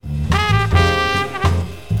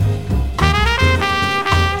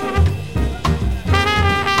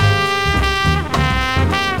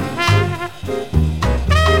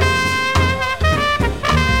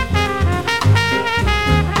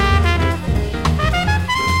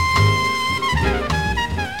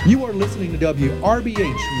listening to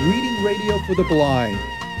WRBH, Reading Radio for the Blind.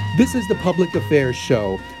 This is the Public Affairs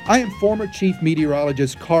Show. I am former Chief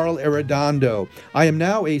Meteorologist Carl Arredondo. I am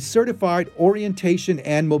now a certified orientation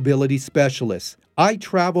and mobility specialist. I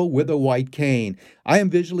travel with a white cane. I am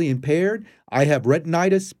visually impaired. I have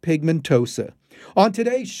retinitis pigmentosa. On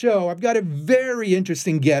today's show, I've got a very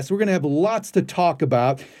interesting guest. We're going to have lots to talk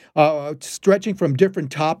about, stretching from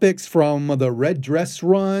different topics, from the red dress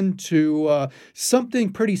run to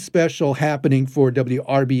something pretty special happening for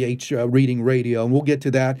WRBH Reading Radio. And we'll get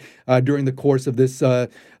to that during the course of this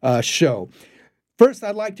show. First,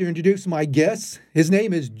 I'd like to introduce my guest. His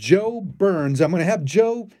name is Joe Burns. I'm going to have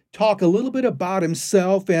Joe talk a little bit about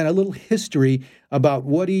himself and a little history about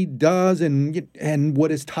what he does and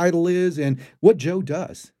what his title is and what Joe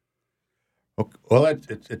does. Well,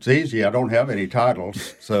 it's easy. I don't have any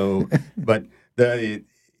titles, but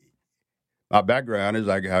my background is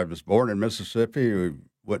I was born in Mississippi.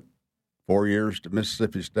 Went 4 years to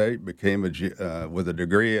Mississippi State, became with a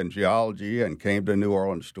degree in geology, and came to New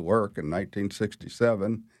Orleans to work in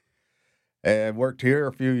 1967. And worked here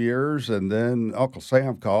a few years, and then Uncle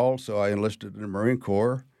Sam called, so I enlisted in the Marine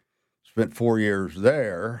Corps. Spent 4 years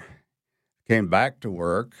there, came back to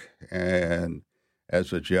work and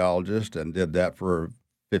as a geologist, and did that for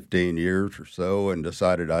 15 years or so, and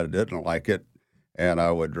decided I didn't like it, and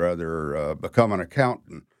I would rather become an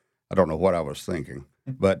accountant. I don't know what I was thinking,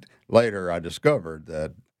 but later I discovered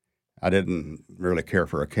that I didn't really care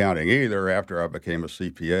for accounting either after I became a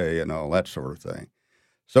CPA and all that sort of thing.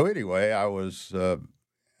 So anyway, I was,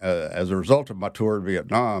 as a result of my tour in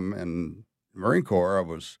Vietnam and Marine Corps, I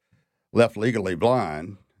was left legally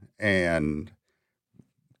blind and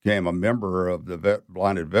became a member of the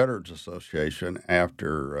Blinded Veterans Association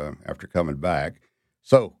after coming back.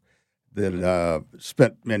 So then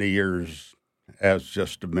spent many years as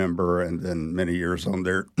just a member, and then many years on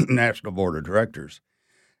their National Board of Directors.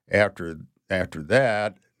 After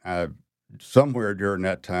that, somewhere during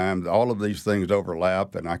that time, all of these things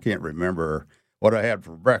overlap, and I can't remember what I had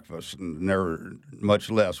for breakfast, and never, much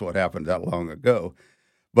less what happened that long ago.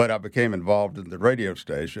 But I became involved in the radio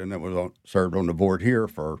station and served on the board here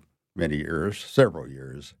for many years, several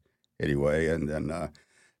years anyway. And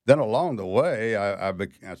then along the way, I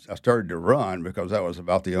started to run because that was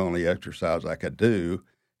about the only exercise I could do.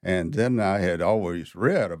 And then I had always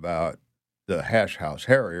read about the Hash House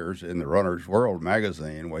Harriers in the Runner's World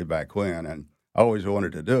magazine way back when, and I always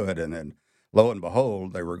wanted to do it. And then, lo and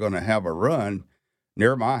behold, they were going to have a run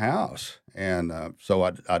near my house. And so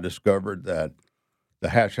I discovered that the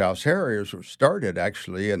Hash House Harriers were started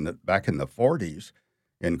actually back in the 40s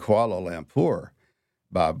in Kuala Lumpur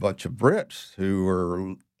by a bunch of Brits who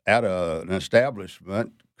were at an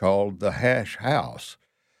establishment called the Hash House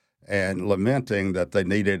and lamenting that they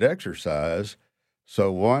needed exercise.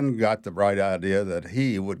 So one got the bright idea that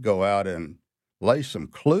he would go out and lay some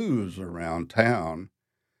clues around town,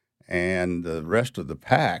 and the rest of the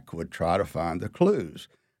pack would try to find the clues.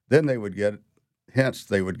 Then they would get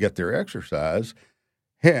their exercise.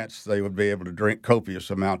 Hence, they would be able to drink copious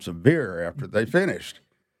amounts of beer after they finished.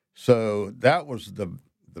 So that was the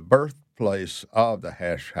birthplace of the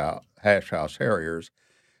Hash House Harriers,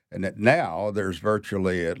 and that now there's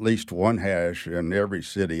virtually at least one hash in every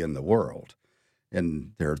city in the world.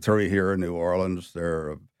 And there are 3 here in New Orleans.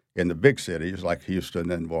 They're in the big cities like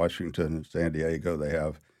Houston and Washington and San Diego. They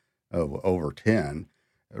have over 10,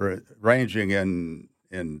 ranging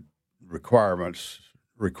in requirements.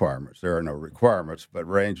 There are no requirements, but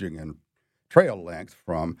ranging in trail length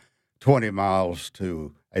from 20 miles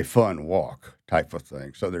to a fun walk type of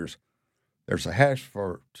thing. So there's a hash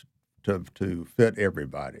to fit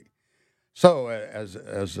everybody. So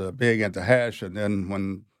as being into hash, and then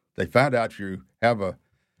when they find out you have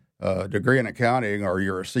a degree in accounting or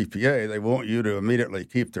you're a CPA, they want you to immediately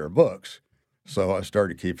keep their books. So I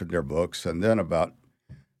started keeping their books. And then about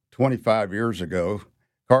 25 years ago,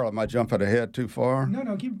 Carl, am I jumping ahead too far?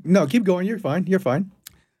 Keep going. You're fine.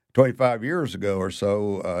 25 years ago or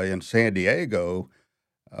so in San Diego,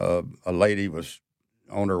 a lady was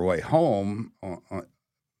on her way home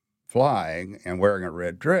flying and wearing a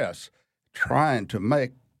red dress, trying to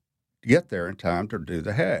get there in time to do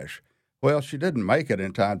the hash. Well, she didn't make it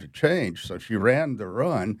in time to change, so she ran the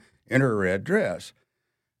run in her red dress.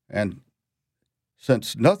 And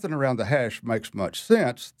since nothing around the hash makes much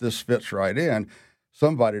sense, this fits right in.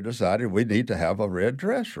 Somebody decided we need to have a red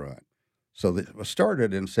dress run. So it was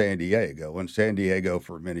started in San Diego, and San Diego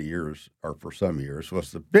for many years, or for some years,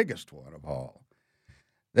 was the biggest one of all.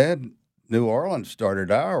 Then New Orleans started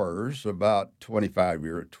ours about 22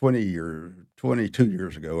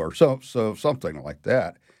 years ago, or so something like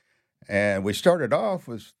that. And we started off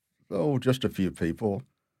with just a few people.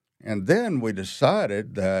 And then we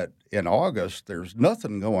decided that in August, there's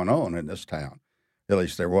nothing going on in this town. At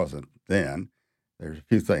least there wasn't then. There's a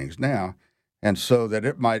few things now. And so that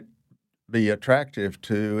it might be attractive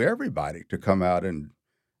to everybody to come out and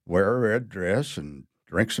wear a red dress and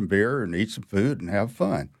drink some beer and eat some food and have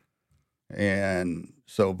fun. And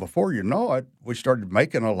so before you know it, we started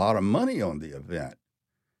making a lot of money on the event.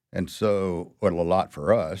 And so, well, a lot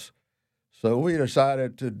for us. So we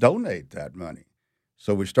decided to donate that money.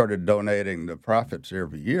 So we started donating the profits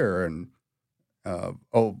every year. And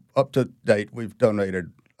up to date, we've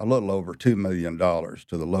donated a little over $2 million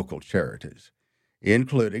to the local charities,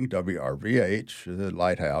 including WRVH, the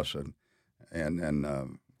Lighthouse, and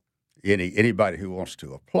anybody who wants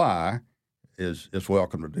to apply is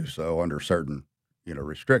welcome to do so under certain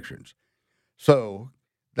restrictions. So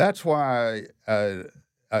that's why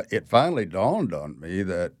it finally dawned on me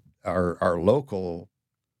that our local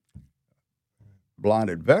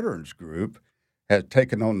Blinded Veterans Group has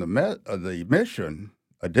taken on the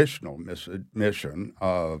additional mission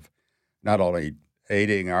of not only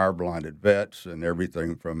aiding our blinded vets and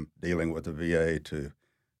everything from dealing with the VA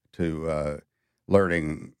to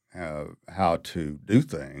learning how to do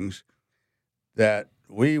things, that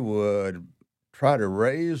we would try to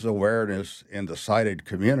raise awareness in the sighted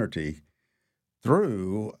community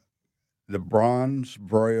through the bronze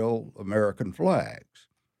Braille American flags.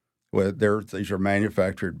 These are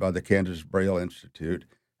manufactured by the Kansas Braille Institute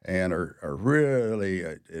and are really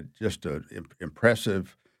just an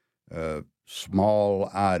impressive small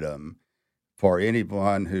item for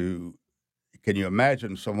anyone who, can you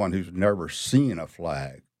imagine someone who's never seen a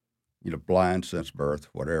flag, blind since birth,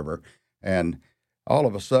 whatever, and all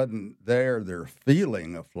of a sudden they're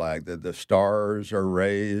feeling a flag, that the stars are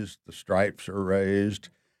raised, the stripes are raised,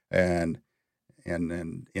 and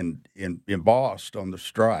embossed on the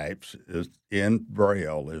stripes is in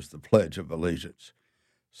Braille is the Pledge of Allegiance.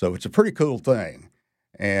 So it's a pretty cool thing.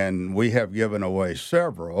 And we have given away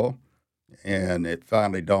several, and it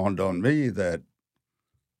finally dawned on me that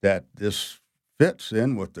this fits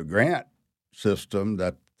in with the grant system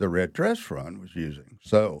that the Red Dress Fund was using.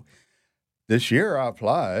 So this year I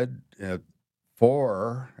applied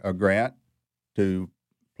for a grant to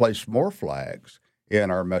place more flags in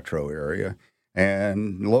our metro area.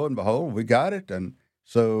 And lo and behold, we got it. And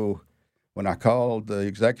so when I called the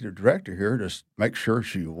executive director here to make sure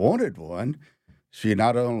she wanted one, she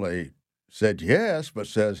not only said yes, but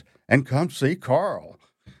says, and come see Carl.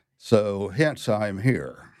 So hence I'm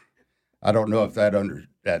here. I don't know if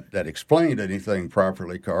that explained anything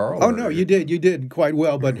properly, Carl. Oh, no, you did quite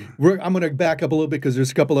well. But I'm going to back up a little bit because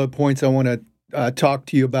there's a couple of points I want to talk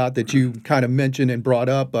to you about that you kind of mentioned and brought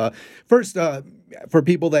up. First, for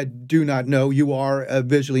people that do not know, you are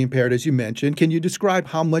visually impaired, as you mentioned. Can you describe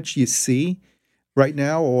how much you see right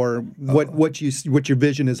now, or what your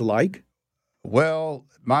vision is like? Well,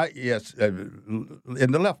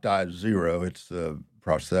 in the left eye is 0. It's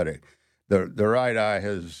prosthetic. The right eye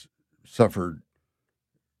has suffered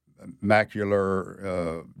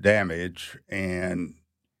macular damage, and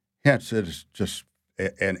hence it is just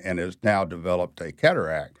and has now developed a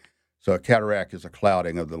cataract. So a cataract is a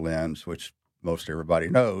clouding of the lens, which most everybody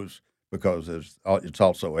knows because it's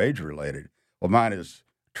also age-related. Well, mine is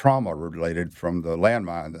trauma-related from the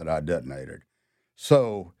landmine that I detonated.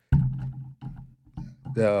 So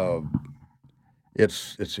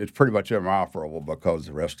it's pretty much inoperable because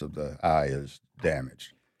the rest of the eye is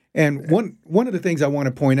damaged. And one of the things I want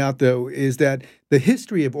to point out, though, is that the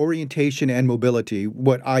history of orientation and mobility,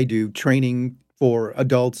 what I do, training for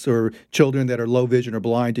adults or children that are low vision or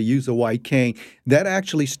blind to use a white cane, that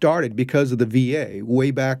actually started because of the VA.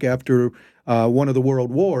 Way back after one of the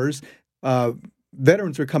world wars,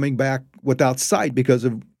 veterans were coming back without sight because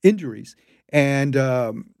of injuries. And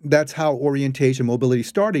that's how orientation mobility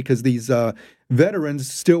started, because these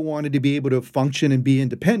veterans still wanted to be able to function and be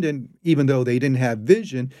independent, even though they didn't have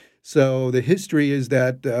vision. So the history is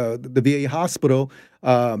that the VA hospital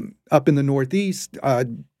up in the Northeast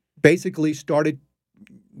basically started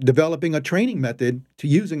developing a training method to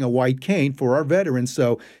using a white cane for our veterans.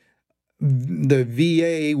 So the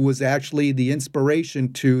VA was actually the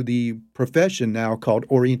inspiration to the profession now called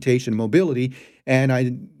orientation mobility. And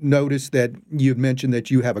I noticed that you'd mentioned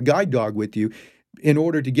that you have a guide dog with you. In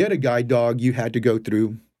order to get a guide dog, you had to go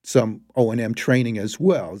through some O&M training as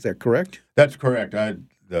well. Is that correct? That's correct.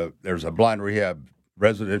 There's a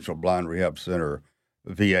residential blind rehab center,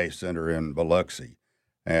 VA center in Biloxi,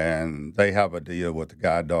 and they have a deal with the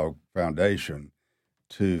Guide Dog Foundation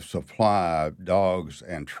to supply dogs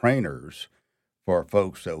and trainers for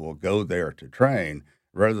folks that will go there to train,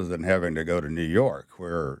 rather than having to go to New York,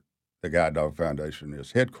 where the Guide Dog Foundation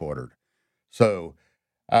is headquartered. So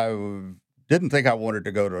I didn't think I wanted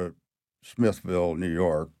to go to Smithville, New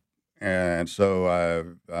York, and so I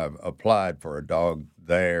applied for a dog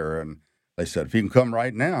there, and they said, if you can come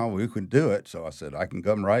right now, we can do it. So I said, I can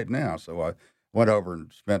come right now. So I went over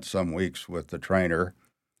and spent some weeks with the trainer,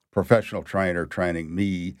 professional trainer, training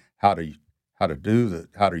me how to use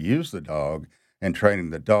the dog, and training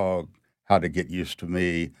the dog how to get used to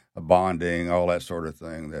me, bonding, all that sort of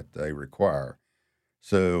thing that they require.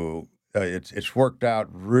 So it's worked out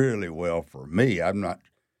really well for me. I'm not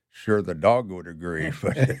sure the dog would agree,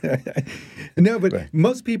 but no, but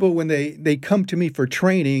most people, when they come to me for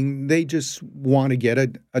training, they just want to get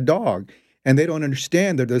a dog, and they don't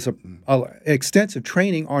understand that there's a extensive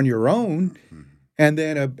training on your own, and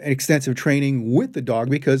then an extensive training with the dog,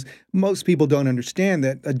 because most people don't understand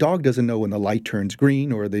that a dog doesn't know when the light turns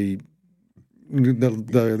green or it's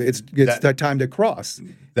the time to cross.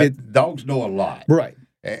 Dogs know a lot, right?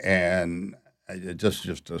 And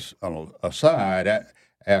just an aside,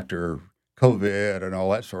 after COVID and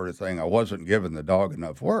all that sort of thing, I wasn't giving the dog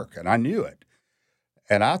enough work, and I knew it.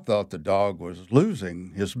 And I thought the dog was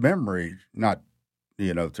losing his memory, not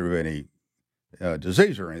through any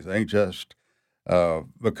disease or anything, just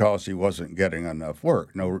because he wasn't getting enough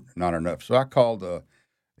work. No, not enough. So I called the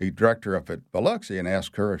director up at Biloxi and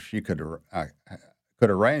asked her if she could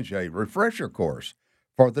arrange a refresher course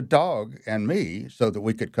for the dog and me, so that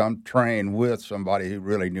we could come train with somebody who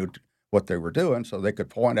really knew what they were doing, so they could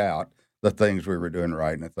point out the things we were doing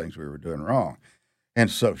right and the things we were doing wrong.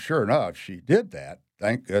 And so sure enough, she did that.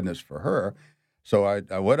 Thank goodness for her. So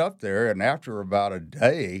I went up there, and after about a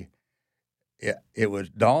day, it was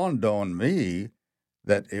dawned on me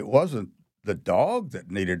that it wasn't the dog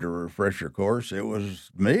that needed a refresher course. It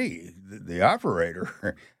was me, the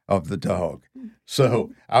operator of the dog.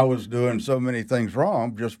 So I was doing so many things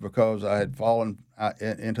wrong just because I had fallen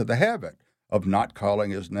into the habit of not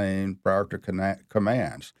calling his name prior to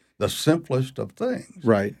commands, the simplest of things.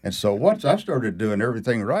 Right. And so once I started doing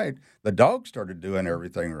everything right, the dog started doing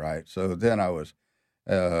everything right. So then I was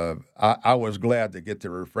glad to get the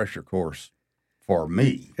refresher course for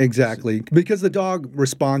me. Exactly, because the dog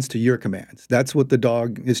responds to your commands. That's what the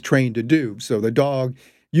dog is trained to do. So the dog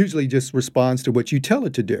usually just responds to what you tell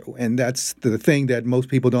it to do, and that's the thing that most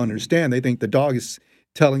people don't understand. They think the dog is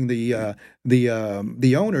telling the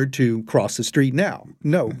owner to cross the street now.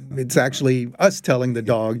 No, it's actually us telling the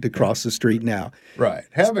dog to cross the street now. Right.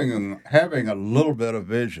 Having a little bit of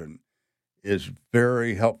vision is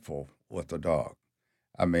very helpful with the dog.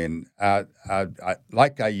 I mean,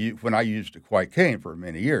 when I used a quiet cane for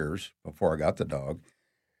many years before I got the dog,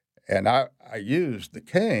 and I used the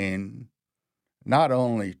cane not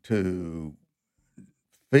only to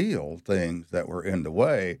feel things that were in the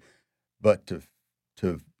way, but to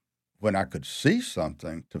when I could see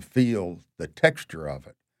something, to feel the texture of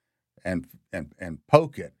it, and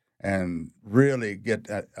poke it, and really get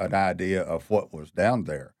an idea of what was down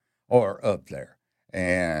there or up there.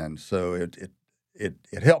 And so it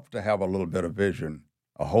helped to have a little bit of vision,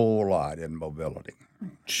 a whole lot in mobility.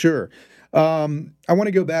 Sure. I want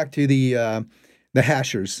to go back to the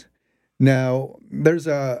hashers. Now, there's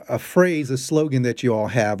a phrase, a slogan that you all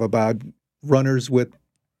have about runners with.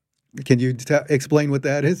 Can you explain what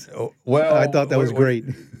that is? Well, I thought that was great.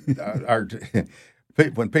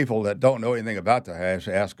 When people that don't know anything about the hash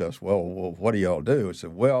ask us, well, what do y'all do? I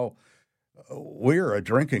said, well, we're a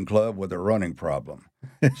drinking club with a running problem.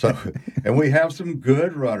 So, and we have some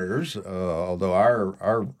good runners, although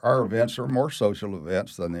our events are more social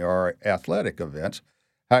events than they are athletic events.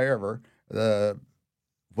 However,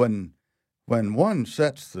 when one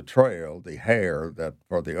sets the trail, the hare that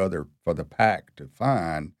for the pack to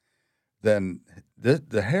find, then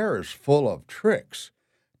the hare is full of tricks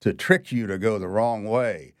to trick you to go the wrong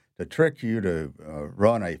way, to trick you to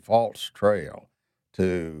run a false trail,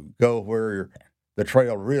 to go where the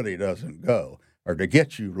trail really doesn't go, or to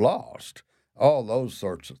get you lost, all those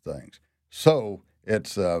sorts of things. So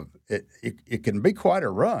it can be quite a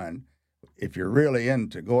run if you're really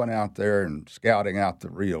into going out there and scouting out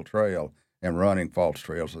the real trail and running false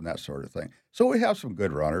trails and that sort of thing. So we have some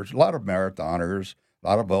good runners, a lot of marathoners, a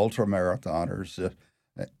lot of ultra marathoners,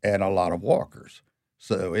 and a lot of walkers.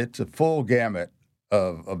 So it's a full gamut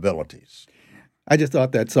of abilities. I just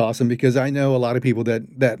thought that's awesome, because I know a lot of people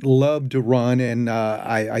that love to run, and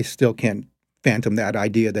I still can't phantom that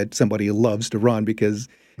idea that somebody loves to run, because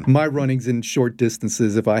my running's in short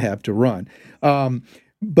distances if I have to run.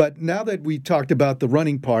 But now that we talked about the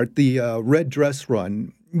running part, the Red Dress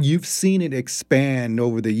Run, you've seen it expand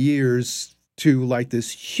over the years to like this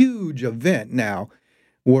huge event now.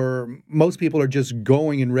 where most people are just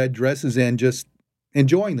going in red dresses and just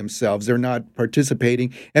enjoying themselves. They're not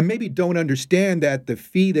participating and maybe don't understand that the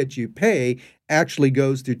fee that you pay actually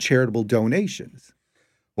goes to charitable donations.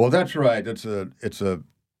 Well, that's right. It's a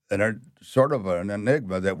sort of an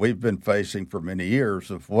enigma that we've been facing for many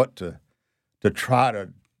years of what to try to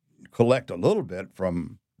collect a little bit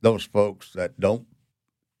from those folks that don't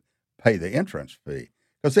pay the entrance fee.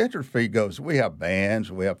 Because the entrance fee goes, we have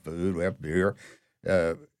bands, we have food, we have beer,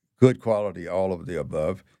 good quality, all of the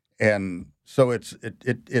above. And so it's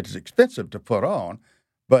expensive to put on,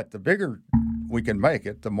 but the bigger we can make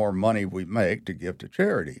it, the more money we make to give to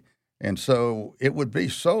charity. And so it would be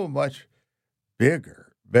so much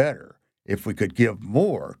bigger, better, if we could give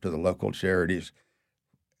more to the local charities,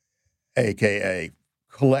 a.k.a.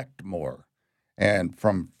 collect more. And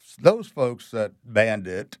from those folks that banned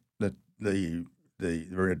it, the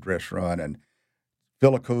red dress run, and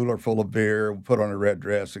fill a cooler full of beer, put on a red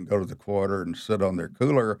dress, and go to the quarter and sit on their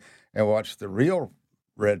cooler and watch the real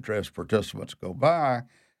red dress participants go by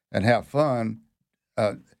and have fun.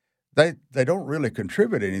 They don't really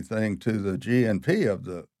contribute anything to the GNP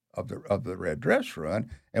of the red dress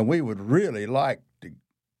run, and we would really like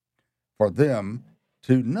for them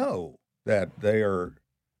to know that they are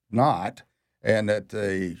not, and that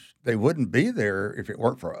they wouldn't be there if it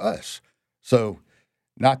weren't for us. So,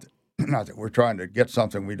 not that we're trying to get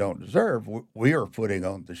something we don't deserve. We are putting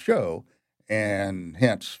on the show, and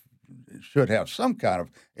hence should have some kind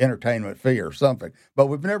of entertainment fee or something. But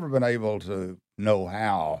we've never been able to know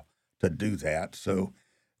how to do that. So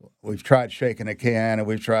we've tried shaking a can, and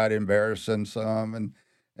we've tried embarrassing some,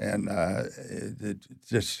 and it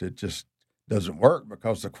just doesn't work,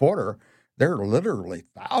 because the quarter, there are literally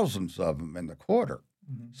thousands of them in the quarter.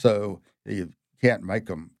 Mm-hmm. So you can't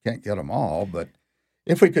get them all. But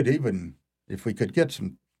if we could get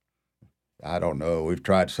some, I don't know, we've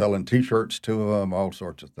tried selling T-shirts to them, all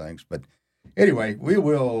sorts of things. But anyway, we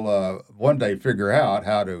will one day figure out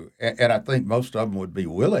how to, and I think most of them would be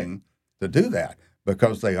willing to do that,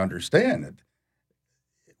 because they understand it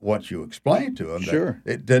once you explain to them. Sure.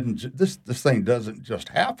 That it didn't. This thing doesn't just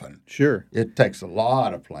happen. Sure. It takes a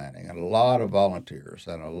lot of planning and a lot of volunteers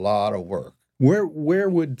and a lot of work. Where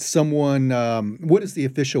would someone, what is the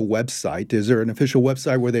official website? Is there an official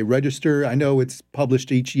website where they register? I know it's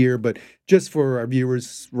published each year, but just for our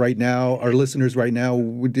viewers right now, our listeners right now,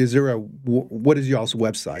 what is y'all's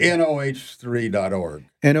website? NOH3.org.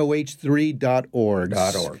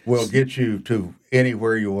 NOH3.org. We'll get you to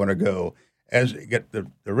anywhere you want to go. As you get the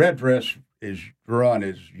red dress run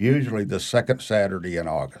is usually the second Saturday in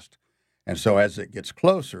August. And so as it gets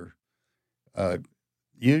closer,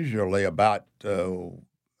 usually about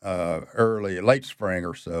late spring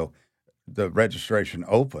or so, the registration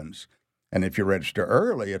opens. And if you register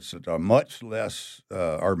early, it's at a much less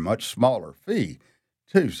or much smaller fee,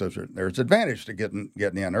 too. So there's advantage to getting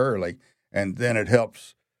in early. And then it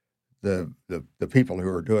helps the people who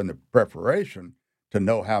are doing the preparation to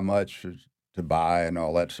know how much to buy and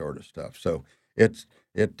all that sort of stuff. So it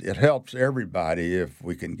helps everybody if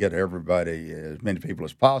we can get everybody, as many people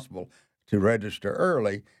as possible, to register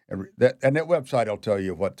early, and that website will tell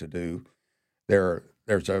you what to do.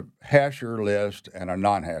 There's a hasher list and a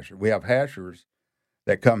non-hasher. We have hashers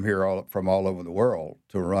that come here from all over the world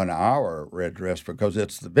to run our red dress, because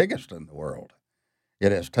it's the biggest in the world.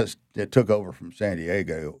 It took over from San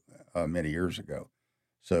Diego many years ago.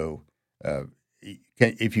 So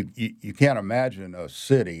if you can't imagine a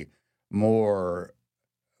city more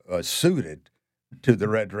suited to the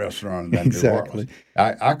red dress run than exactly. New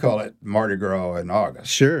Orleans. I call it Mardi Gras in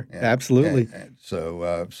August. Sure, absolutely. And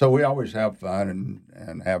so we always have fun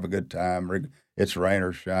and have a good time. It's rain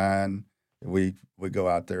or shine. We go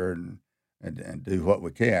out there and do what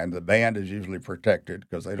we can. The band is usually protected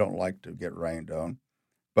because they don't like to get rained on.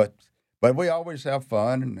 But we always have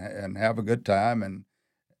fun and have a good time, and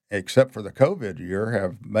except for the COVID year,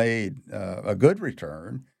 have made a good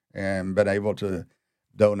return and been able to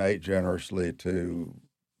donate generously to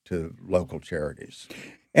local charities.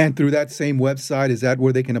 And through that same website, is that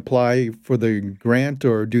where they can apply for the grant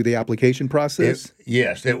or do the application process?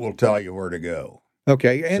 Yes, it will tell you where to go.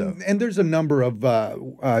 Okay, and there's a number of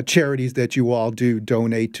charities that you all do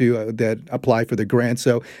donate to that apply for the grant.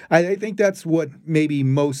 So I think that's what maybe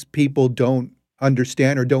most people don't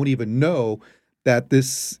understand or don't even know, that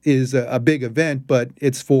this is a big event, but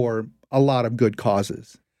it's for a lot of good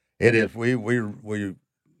causes. It is. We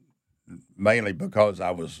mainly because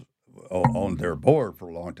I was on their board for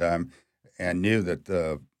a long time and knew that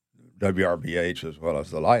the WRBH as well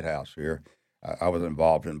as the Lighthouse here, I was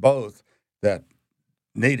involved in both, that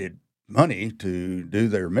needed money to do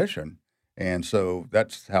their mission. And so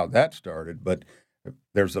that's how that started. But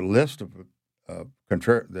there's a list of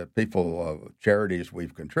the people, charities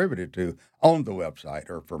we've contributed to on the website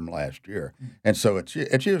or from last year. And so it's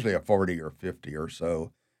usually a 40 or 50 or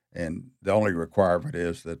so. And the only requirement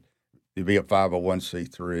is that you be a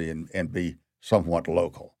 501c3 and be somewhat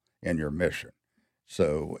local in your mission.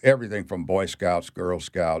 So everything from Boy Scouts, Girl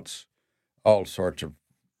Scouts, all sorts of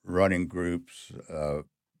running groups,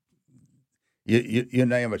 you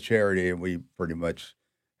name a charity, and we pretty much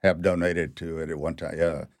have donated to it at one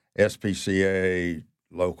time. SPCA,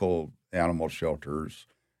 local animal shelters,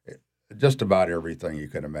 just about everything you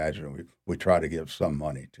can imagine. We try to give some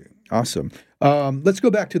money to. Awesome. Let's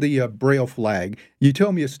go back to the Braille flag. You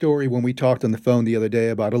told me a story when we talked on the phone the other day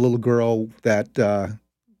about a little girl that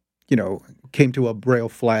came to a Braille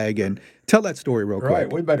flag, and tell that story real quick.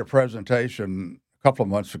 Right. We made a presentation a couple of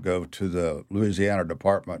months ago to the Louisiana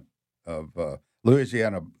Department of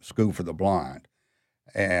Louisiana School for the Blind,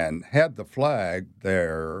 and had the flag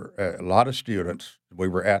there. A lot of students. We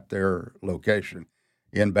were at their location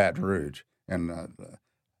in Baton Rouge, and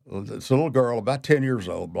this little girl, about 10 years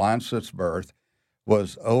old, blind since birth,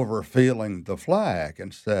 was overfeeling the flag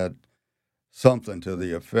and said something to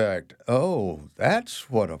the effect, "Oh, that's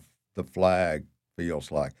what the flag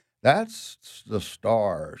feels like. That's the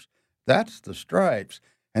stars. That's the stripes."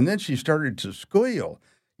 And then she started to squeal.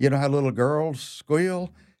 You know how little girls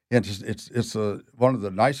squeal? It's one of the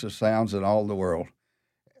nicest sounds in all the world.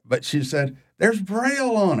 But she said, "There's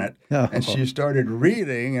Braille on it." Oh. And she started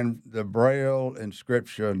reading in the Braille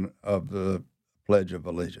inscription of the Pledge of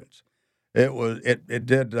Allegiance. It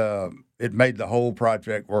made the whole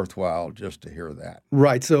project worthwhile just to hear that.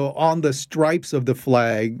 Right. So on the stripes of the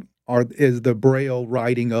flag is the Braille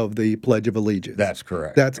writing of the Pledge of Allegiance. That's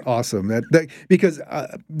correct. That's awesome. Because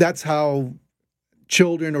that's how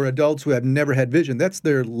children or adults who have never had vision, that's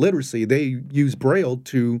their literacy. They use Braille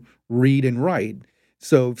to read and write.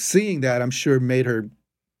 So seeing that, I'm sure made her,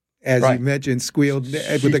 as Right. you mentioned, squeal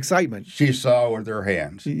with excitement. She saw with her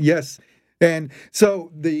hands. Yes. And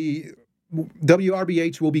so the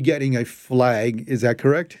WRBH will be getting a flag. Is that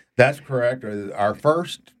correct? That's correct. Our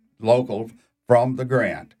first local from the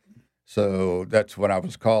grant. So that's when I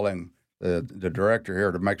was calling the director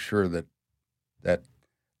here to make sure that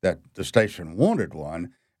the station wanted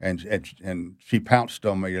one, and she pounced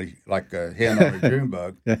on me like a hen on a June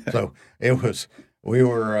bug. So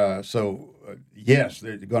yes,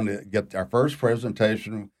 they're going to get our first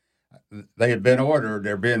presentation. They had been ordered;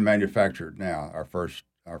 they're being manufactured now. Our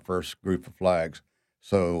first group of flags.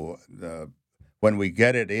 So when we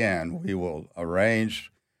get it in, we will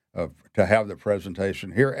arrange to have the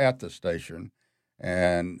presentation here at the station,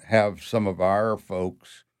 and have some of our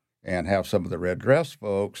folks and have some of the red dress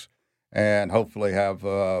folks, and hopefully have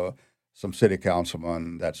some city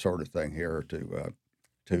councilmen, that sort of thing here to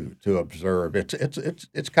observe.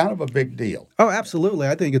 It's kind of a big deal. Oh, absolutely.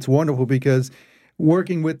 I think it's wonderful because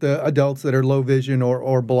working with the adults that are low vision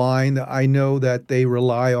or blind, I know that they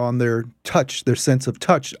rely on their touch, their sense of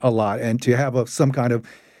touch a lot, and to have some kind of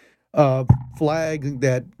flag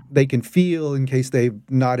that they can feel in case they've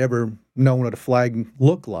not ever known what a flag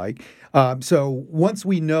looked like. So once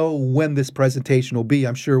we know when this presentation will be,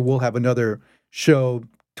 I'm sure we'll have another show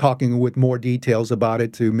talking with more details about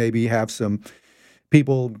it to maybe have some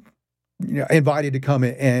people invited to come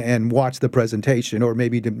and watch the presentation, or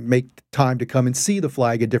maybe to make time to come and see the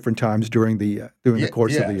flag at different times during the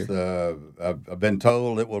course of the year. I've been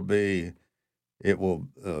told it will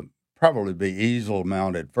probably be easel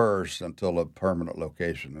mounted first until a permanent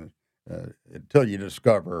location, until you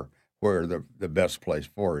discover where the best place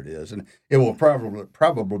for it is. And it will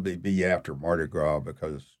probably be after Mardi Gras,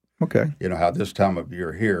 because you know how this time of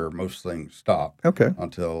year here, most things stop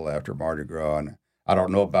until after Mardi Gras. And I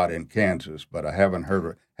don't know about in Kansas, but I haven't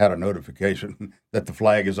had a notification that the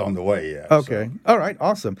flag is on the way yet. Okay. So. All right.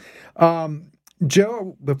 Awesome.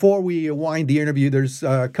 Joe, before we wind the interview, there's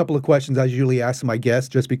a couple of questions I usually ask my guests,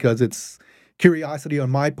 just because it's curiosity on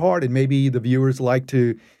my part, and maybe the viewers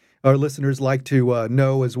our listeners like to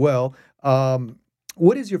know as well.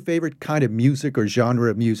 What is your favorite kind of music or genre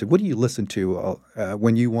of music? What do you listen to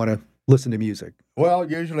when you want to listen to music? Well,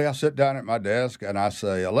 usually I sit down at my desk and I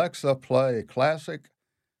say, "Alexa, play classic,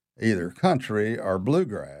 either country or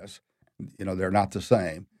bluegrass." You know, they're not the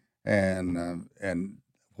same. And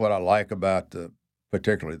what I like about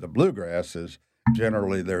particularly the bluegrass is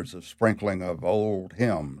generally there's a sprinkling of old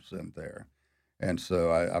hymns in there. And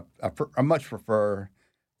so I much prefer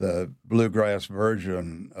the bluegrass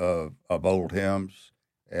version of old hymns,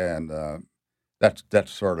 and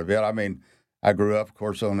that's sort of it. I mean, I grew up, of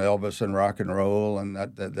course, on Elvis and rock and roll and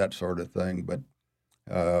that sort of thing, but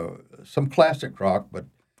some classic rock, but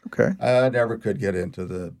Okay. I never could get into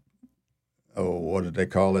the what did they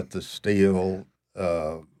call it? The Steel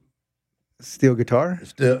guitar?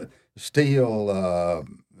 steel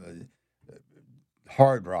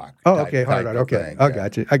hard rock. Oh, type, okay, hard type rock. of Okay, thing, I yeah.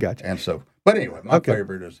 got you. I got you. And so, but anyway, my Okay.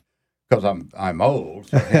 favorite is because I'm old,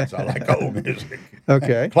 so hence I like old music.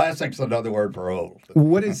 Okay. Classic's another word for old.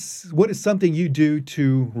 What is something you do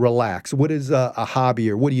to relax? What is a hobby,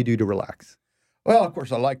 or what do you do to relax? Well, of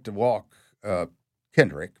course, I like to walk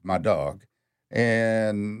Kendrick, my dog,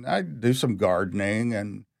 and I do some gardening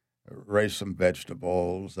and raise some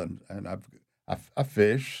vegetables, and I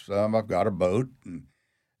fish some. I've got a boat, and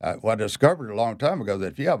well, I discovered a long time ago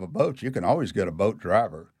that if you have a boat, you can always get a boat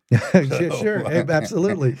driver. Sure,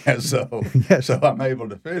 absolutely. And so, Yes. so I'm able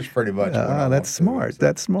to fish pretty much. when I want That's to. smart. So-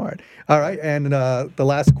 That's smart. All right, and the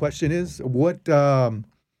last question is,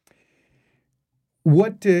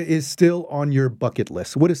 what is still on your bucket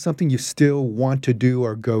list? What is something you still want to do,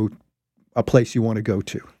 or a place you want to go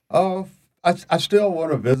to? I still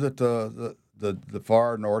want to visit the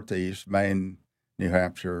far northeast, Maine, New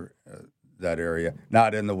Hampshire, that area.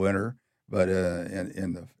 Not in the winter, but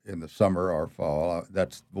in the summer or fall.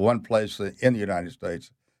 That's one place in the United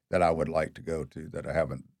States that I would like to go to that I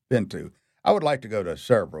haven't been to. I would like to go to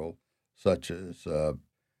several, such as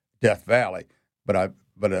Death Valley, but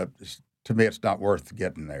to me it's not worth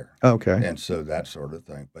getting there. Okay, And so that sort of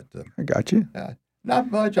thing. But I got you. not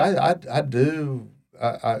much. I do.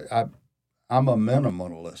 I'm a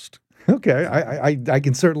minimalist. Okay, I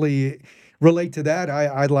can certainly relate to that.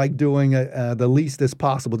 I like doing the least as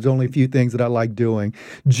possible. There's only a few things that I like doing.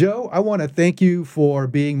 Joe, I want to thank you for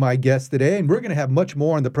being my guest today, and we're going to have much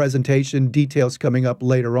more on the presentation details coming up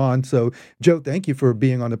later on. So, Joe, thank you for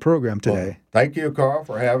being on the program today. Well, thank you, Carl,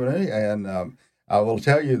 for having me. And I will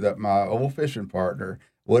tell you that my old fishing partner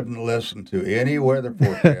wouldn't listen to any weather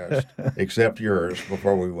forecast except yours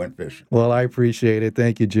before we went fishing. Well, I appreciate it.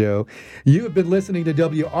 Thank you, Joe. You have been listening to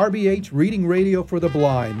WRBH Reading Radio for the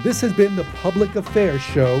Blind. This has been the Public Affairs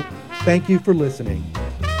Show. Thank you for listening.